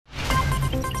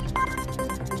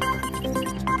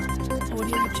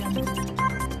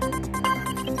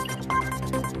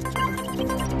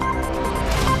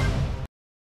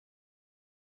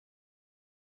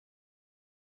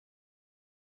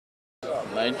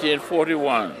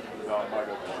1941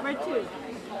 Where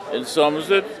to? in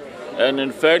Somerset, and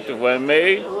in fact, if I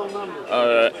may,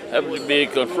 I happen to be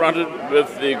confronted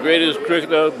with the greatest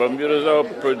cricketer Bermuda's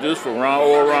ever produced from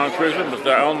all-round cricket,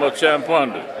 Mr. Alma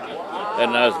Champonder.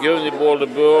 And I was given the ball to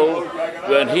bowl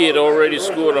when he had already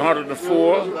scored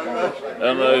 104,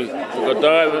 and I took a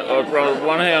dive around a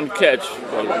one-hand catch,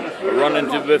 run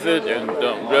into with it, and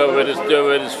dove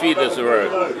at his feet, as it were.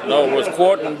 No, it was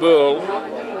caught and bowled,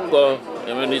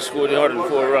 and when he scored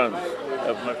 104 runs.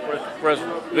 That was my first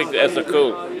victory as a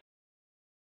coach.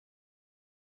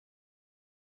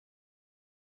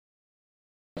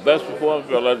 Best performance,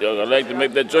 I'd like to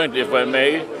make that joint, if I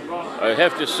may. I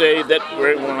have to say that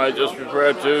great one I just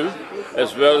referred to,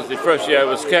 as well as the first year I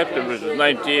was captain, which was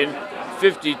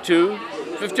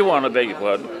 51, I beg your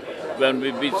pardon, when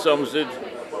we beat Somerset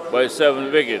by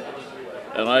 7 wickets.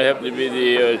 And I happen to be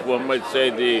the, one might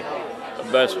say, the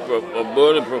best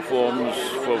bowling performance,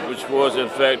 which was in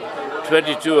fact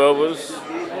 22 overs,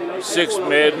 6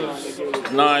 maidens,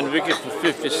 9 wickets for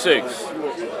 56.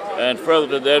 And further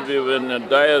to that, we were in a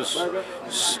dire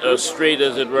strait,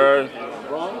 as it were,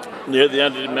 near the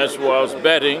end of the match where I was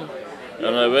batting.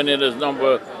 And I went in as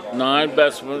number 9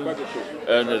 batsman,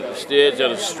 and at the stage I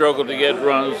had struggled to get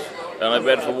runs. And I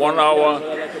batted for 1 hour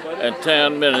and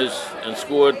 10 minutes and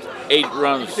scored 8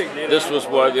 runs. This was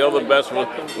why the other batsman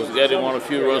was getting on a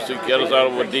few runs to get us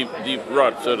out of a deep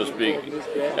rut, so to speak.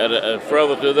 And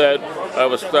further to that, I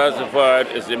was classified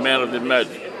as the man of the match.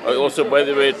 I also, by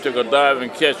the way, took a dive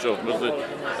and catch off Mr.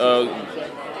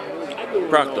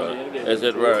 Proctor, as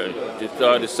it were, to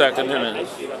start the second innings.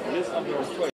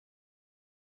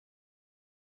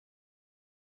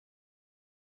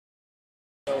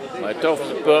 My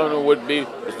toughest opponent would be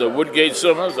Mr. Woodgate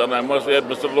Simmons, and I must add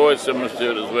Mr. Lloyd Simmons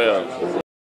to it as well.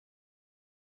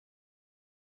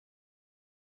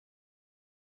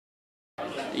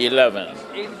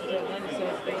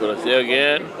 Could I say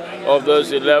again? Of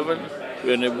those 11,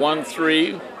 we only won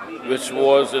 3, which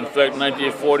was in fact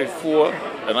 1944,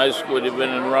 and I scored the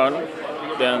winning run.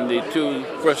 Then the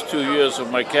first two years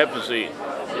of my captaincy,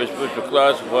 which were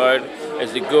classified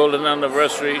as the golden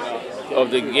anniversary of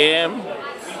the game,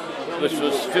 which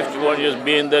was 51 years,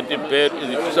 being that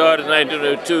it started in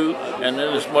 1902, and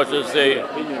then as much as they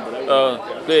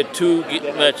played 2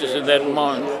 matches in that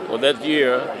month or that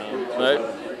year, right?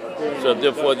 So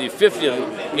therefore, the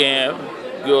 50th game,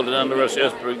 golden anniversary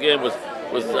as per game, was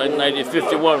in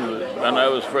 1951 when I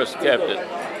was first captain,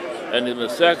 and then the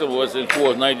second was in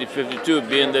 1952,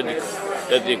 being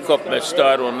that the cup match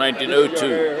started on 1902,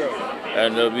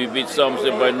 and we beat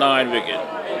Somerset by 9 wickets.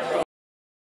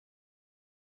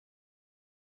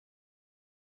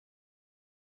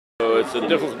 So it's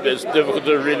difficult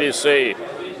to really say,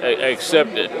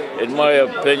 except it. In my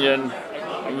opinion,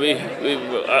 I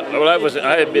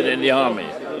had been in the army,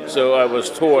 so I was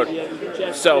taught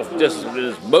self-discipline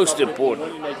is most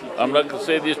important. I'm not going to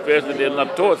say these persons they're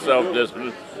not taught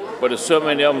self-discipline, but there's so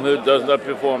many of them who does not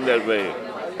perform that way,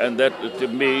 and that to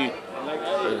me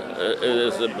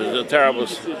is a terrible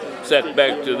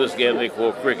setback to this game they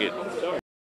call cricket.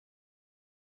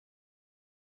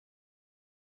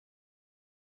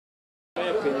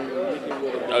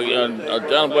 A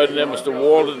gentleman by the name of Mr.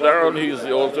 Walter Darrell, he's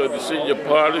also the senior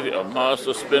party, a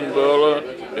master spin bowler,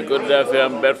 a good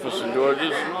left-hand bat for St.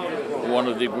 George's. One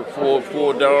of the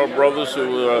four Darrell brothers, who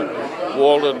were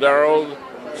Walter Darrell,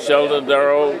 Sheldon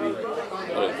Darrell,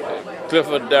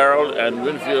 Clifford Darrell, and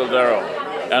Winfield Darrell.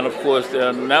 And of course,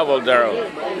 Neville Darrell.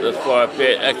 That's why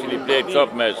I actually played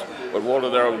cup match. But Walter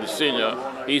Darrell, the senior,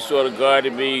 he sort of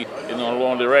guided me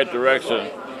along the right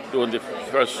direction during the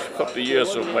first couple of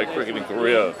years of my cricketing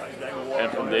career.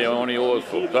 And from there on, he always,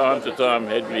 from time to time,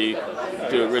 had me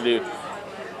to really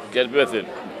get with it.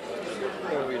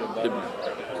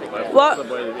 What?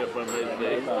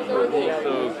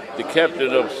 The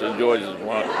captain of St. George's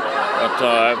one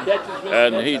time,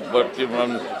 and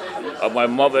my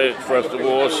mother, first of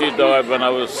all, she died when I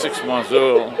was 6 months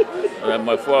old, and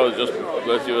my father just,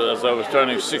 as I was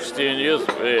turning 16 years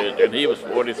of age, and he was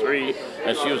 43,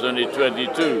 and she was only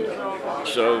 22.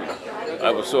 So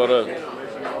I was sort of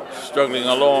struggling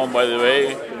along, by the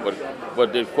way,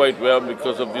 but did quite well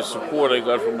because of the support I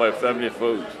got from my family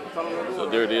folks. So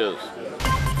there it is.